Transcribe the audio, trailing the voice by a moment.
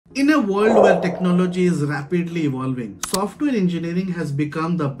In a world where technology is rapidly evolving, software engineering has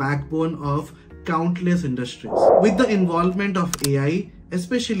become the backbone of countless industries. With the involvement of AI,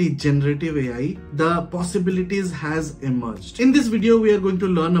 especially generative AI, the possibilities has emerged. In this video, we are going to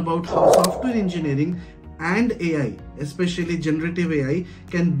learn about how software engineering and AI, especially generative AI,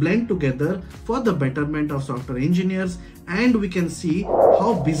 can blend together for the betterment of software engineers, and we can see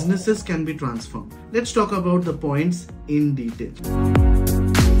how businesses can be transformed. Let's talk about the points in detail.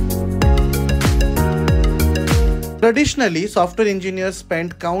 Traditionally, software engineers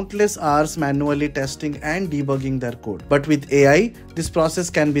spent countless hours manually testing and debugging their code. But with AI, this process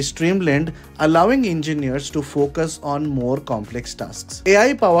can be streamlined, allowing engineers to focus on more complex tasks.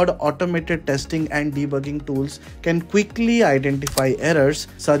 AI-powered automated testing and debugging tools can quickly identify errors,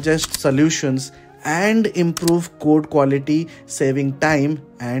 suggest solutions, and improve code quality, saving time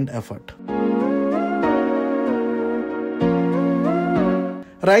and effort.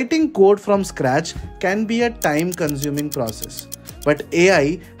 Writing code from scratch can be a time-consuming process, but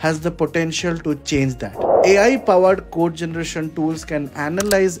AI has the potential to change that. AI-powered code generation tools can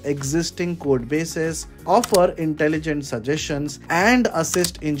analyze existing code bases, offer intelligent suggestions, and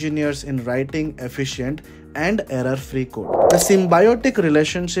assist engineers in writing efficient and error-free code. The symbiotic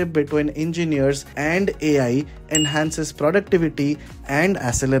relationship between engineers and AI enhances productivity and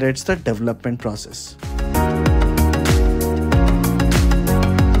accelerates the development process.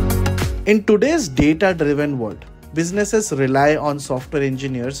 In today's data-driven world, businesses rely on software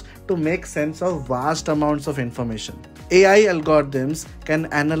engineers to make sense of vast amounts of information. AI algorithms can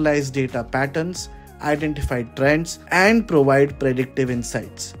analyze data patterns, identify trends, and provide predictive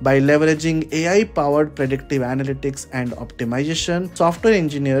insights. By leveraging AI-powered predictive analytics and optimization, software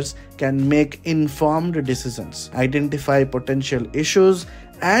engineers can make informed decisions, identify potential issues,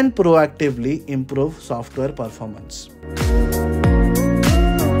 and proactively improve software performance.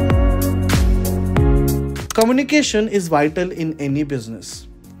 Communication is vital in any business,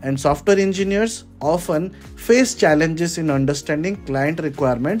 and software engineers often face challenges in understanding client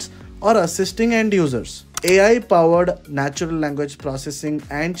requirements or assisting end users. AI-powered natural language processing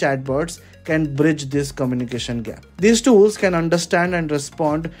and chatbots can bridge this communication gap. These tools can understand and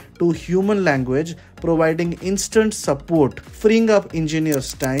respond to human language, providing instant support, freeing up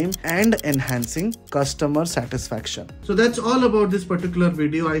engineers' time, and enhancing customer satisfaction. So that's all about this particular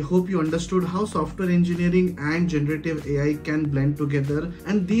video. I hope you understood how software engineering and generative AI can blend together.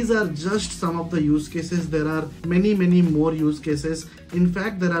 And these are just some of the use cases. There are many more use cases. In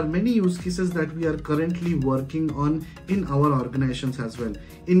fact, there are many use cases that we are currently working on in our organizations as well.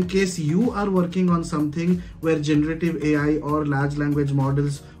 In case you are working on something where generative AI or large language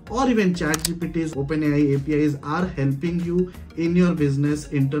models or even ChatGPT's OpenAI APIs are helping you in your business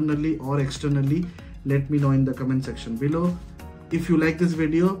internally or externally, let me know in the comment section below. If you like this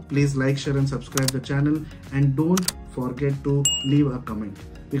video, please like, share and subscribe the channel, and don't forget to leave a comment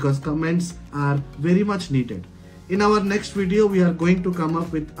because comments are very much needed. In our next video, we are going to come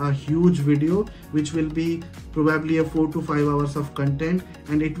up with a huge video which will be probably a 4 to 5 hours of content,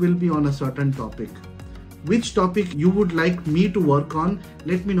 and it will be on a certain topic. Which topic you would like me to work on,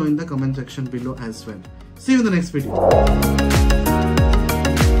 let me know in the comment section below as well. See you in the next video.